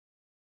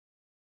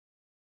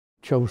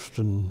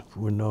Charleston,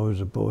 when I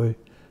was a boy,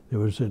 there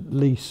was at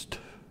least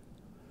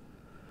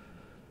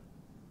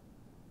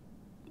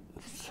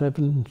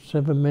seven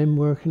men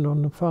working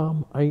on the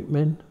farm, 8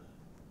 men,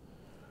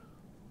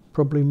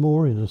 probably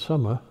more in the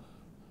summer.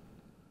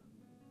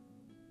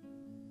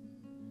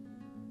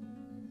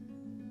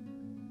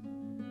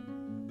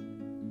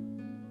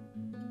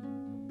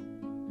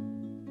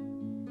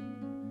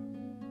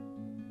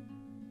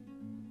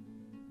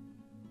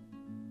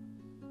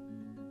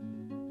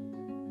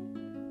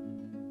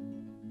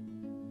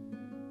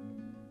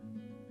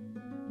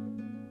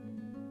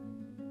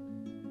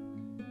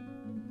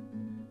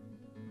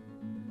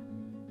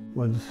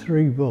 Well, the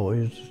 3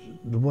 boys,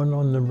 the one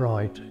on the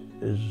right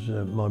is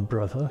my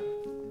brother.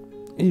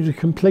 He was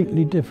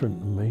completely different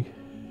than me.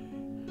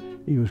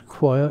 He was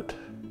quiet,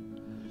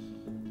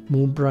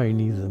 more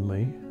brainy than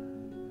me.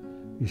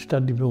 He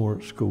studied more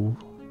at school.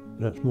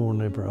 That's more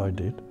than ever I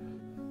did.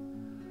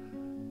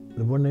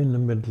 The one in the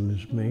middle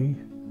is me.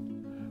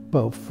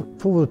 Well,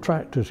 before the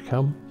tractors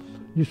come,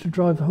 I used to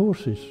drive the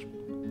horses.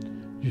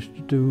 Used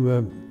to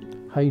do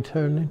hay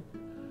turning,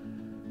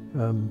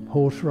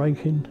 horse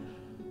raking.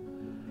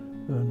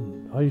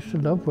 And I used to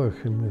love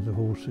working with the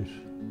horses.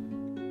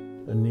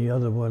 And the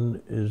other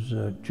one is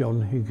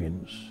John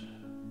Higgins.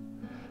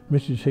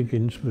 Mrs.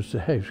 Higgins was the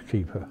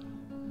housekeeper.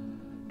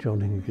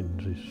 John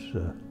Higgins is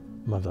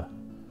mother.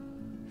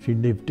 She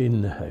lived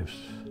in the house.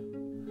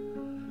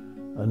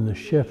 And the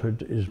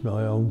shepherd is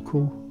my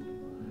uncle.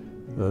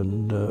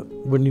 And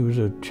when he was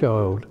a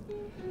child,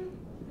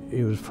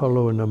 he was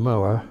following a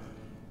mower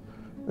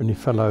and he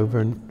fell over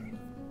and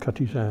cut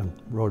his hand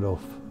right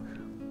off.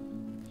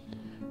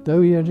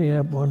 Though he only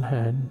had one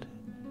hand,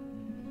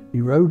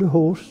 he rode a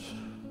horse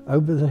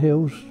over the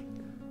hills,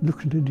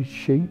 looking at his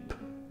sheep.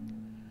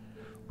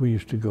 We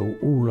used to go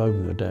all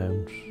over the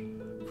downs,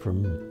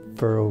 from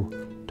Firle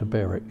to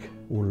Berwick,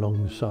 all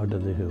along the side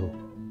of the hill.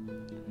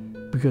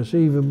 Because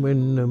even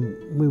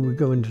when we were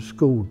going to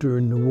school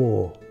during the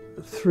war,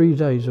 3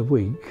 days a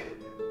week,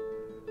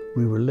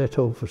 we were let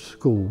off of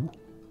school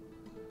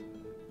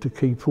to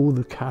keep all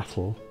the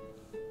cattle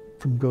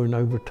from going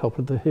over top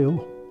of the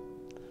hill.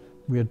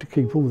 We had to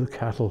keep all the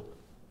cattle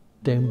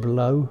down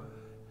below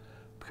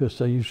because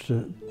they used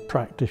to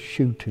practice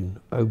shooting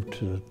over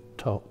to the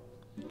top.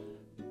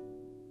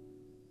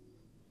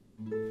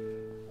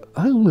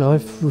 Home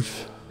life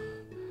was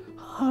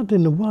hard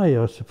in a way,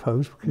 I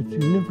suppose, because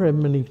you never had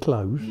many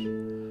clothes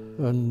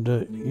and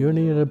you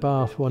only had a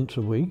bath once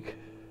a week.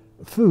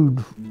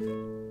 Food,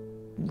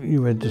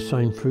 you had the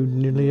same food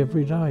nearly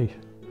every day.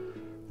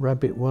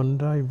 Rabbit one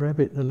day,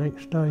 rabbit the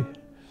next day.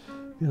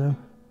 You know,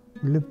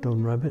 we lived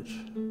on rabbits.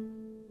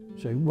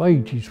 So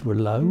wages were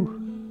low.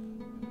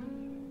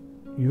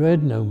 You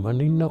had no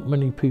money. Not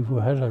many people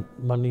had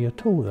money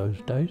at all those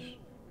days.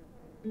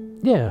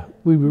 Yeah,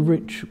 we were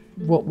rich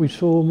what we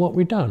saw and what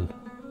we done.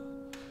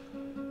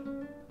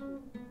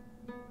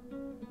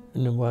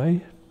 In a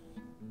way.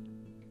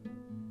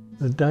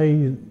 The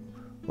day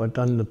I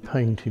done the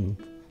painting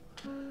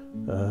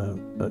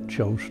at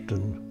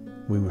Charleston,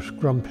 we were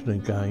scrumping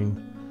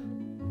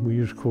again. We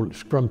used to call it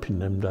scrumping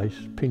them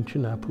days,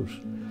 pinching apples.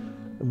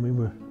 And we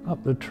were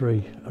up the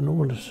tree, and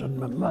all of a sudden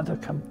my mother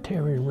come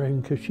tearing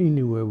round because she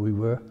knew where we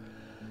were.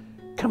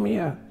 Come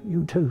here,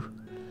 you two.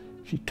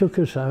 She took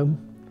us home,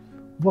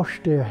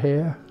 washed their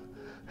hair,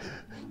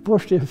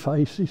 washed their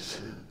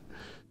faces.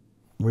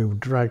 We were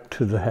dragged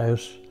to the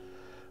house,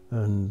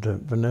 and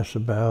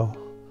Vanessa,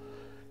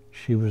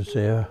 she was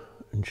there,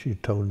 and she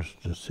told us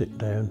to sit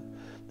down.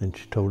 Then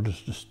she told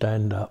us to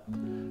stand up,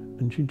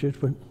 and she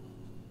just went.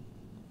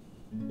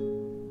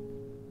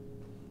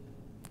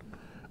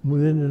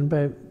 Within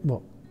about,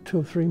 what, 2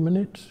 or 3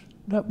 minutes,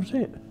 that was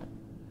it.